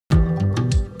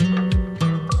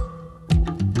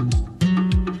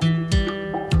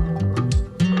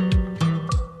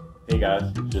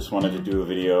just wanted to do a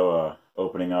video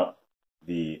opening up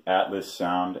the Atlas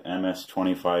Sound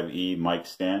MS25E mic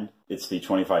stand. It's the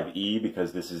 25E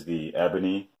because this is the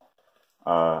ebony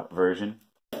version.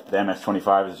 The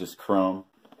MS25 is just chrome.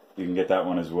 You can get that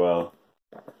one as well.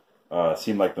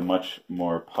 Seemed like the much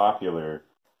more popular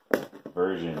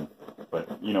version,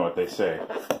 but you know what they say.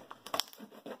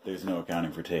 There's no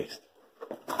accounting for taste.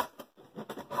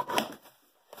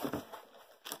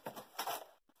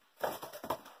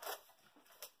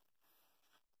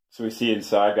 So we see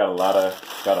inside got a lot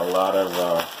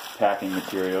of packing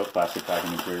material, plastic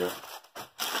packing material.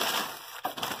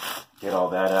 Get all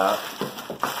that out.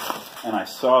 And I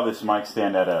saw this mic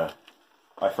stand I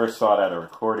first saw it at a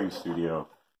recording studio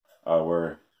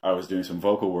where I was doing some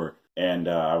vocal work, and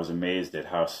I was amazed at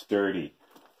how sturdy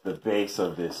the base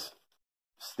of this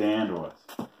stand was.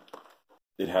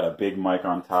 It had a big mic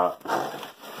on top.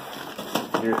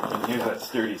 Here's that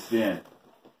sturdy stand.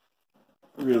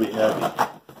 Really heavy.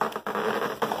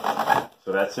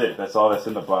 So that's it. That's all that's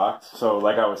in the box. So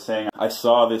like I was saying, I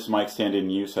saw this mic stand in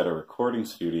use at a recording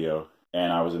studio,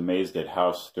 and I was amazed at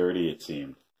how sturdy it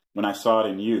seemed. When I saw it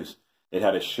in use, it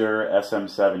had a Shure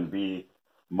SM7B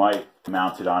mic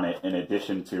mounted on it in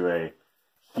addition to a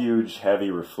huge heavy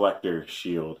reflector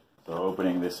shield. So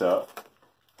opening this up,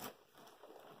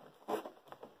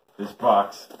 this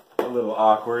box, a little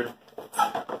awkward.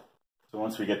 So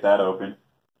once we get that open,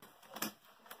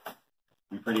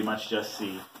 we pretty much just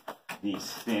see the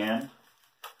stand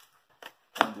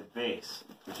and the base,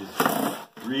 which is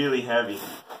really heavy,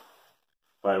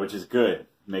 but which is good.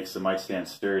 Makes the mic stand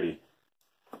sturdy.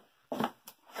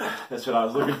 That's what I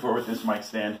was looking for with this mic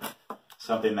stand.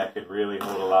 Something that could really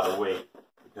hold a lot of weight,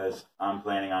 because I'm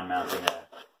planning on mounting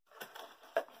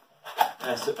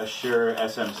a Shure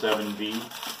SM7B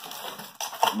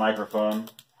microphone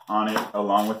on it,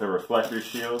 along with a reflector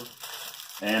shield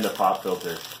and a pop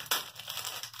filter.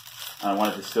 I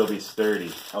want it to still be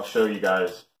sturdy. I'll show you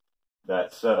guys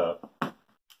that setup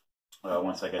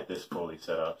once I get this fully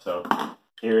set up. So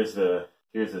here's the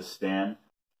stand.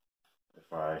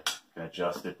 If I can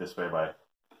adjust it this way by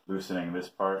loosening this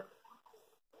part,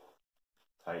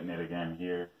 tighten it again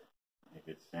here, make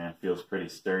it stand. Feels pretty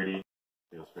sturdy.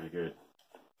 Feels pretty good.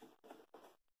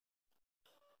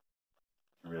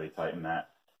 Really tighten that.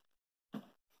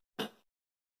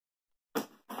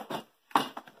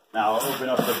 Now I'll open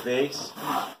up the base.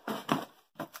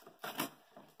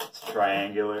 It's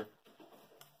triangular.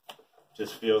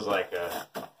 Just feels like a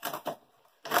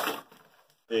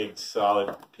big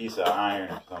solid piece of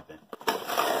iron or something.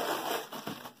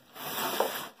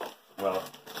 Well,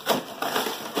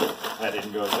 that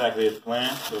didn't go exactly as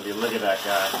planned, so if you look at that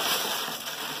guy,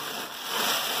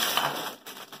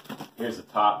 here's the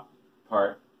top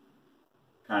part.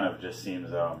 Kind of just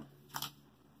seems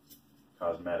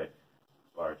cosmetic.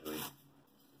 Largely,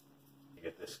 you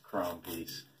get this chrome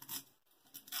piece.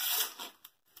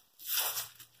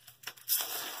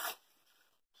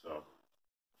 So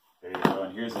there you go,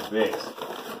 and here's the base.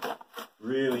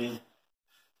 Really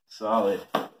solid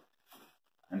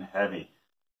and heavy.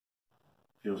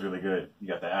 Feels really good. You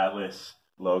got the Atlas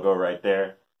logo right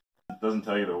there. It doesn't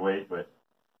tell you the weight, but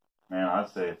man, I'd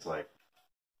say it's like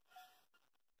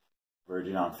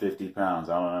verging on 50 pounds.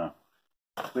 I don't know.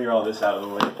 Clear all this out of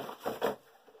the way.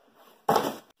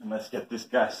 And let's get this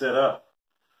guy set up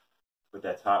with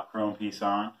that top chrome piece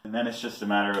on. And then it's just a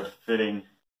matter of fitting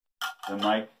the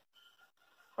mic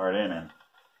part in and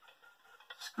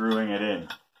screwing it in.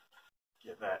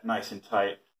 Get that nice and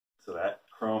tight so that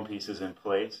chrome piece is in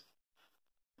place.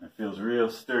 And it feels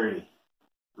real sturdy.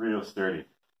 Real sturdy.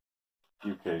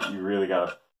 You really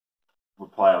gotta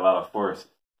apply a lot of force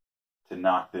to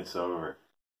knock this over.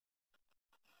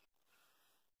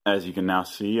 As you can now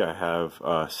see, I have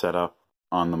set up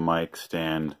on the mic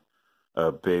stand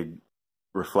a big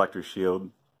reflector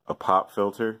shield, a pop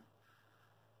filter,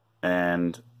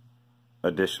 and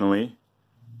additionally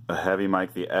a heavy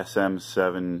mic, the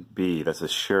SM7B. That's a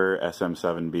Shure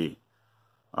SM7B.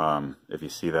 If you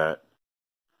see that,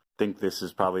 I think this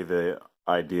is probably the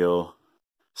ideal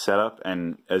setup,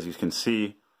 and as you can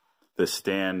see, the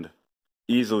stand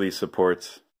easily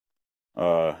supports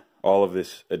all of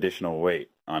this additional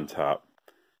weight on top.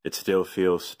 It still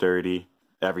feels sturdy.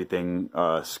 Everything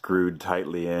screwed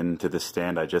tightly into the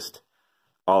stand.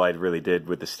 All I really did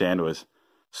with the stand was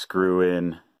screw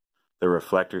in the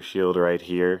reflector shield right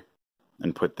here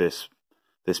and put this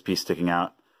piece sticking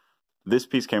out. This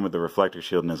piece came with the reflector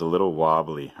shield and is a little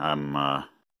wobbly. I'm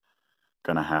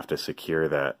gonna have to secure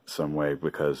that some way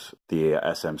because the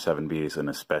SM7B is an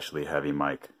especially heavy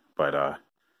mic, but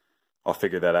I'll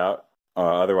figure that out.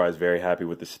 Otherwise, very happy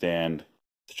with the stand.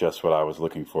 It's just what I was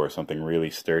looking for, something really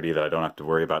sturdy that I don't have to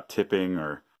worry about tipping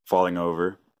or falling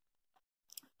over.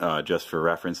 Just for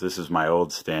reference, this is my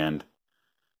old stand.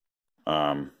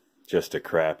 Just a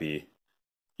crappy,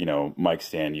 mic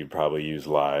stand you'd probably use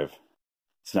live.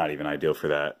 It's not even ideal for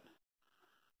that,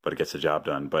 but it gets the job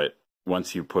done. But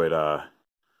once you put the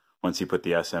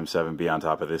SM7B on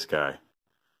top of this guy,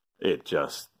 it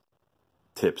just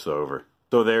tips over.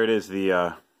 So there it is,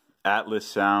 the Atlas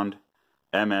Sound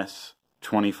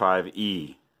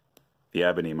MS25E, the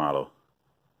ebony model.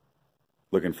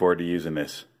 Looking forward to using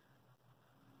this.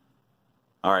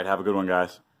 All right, have a good one,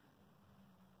 guys.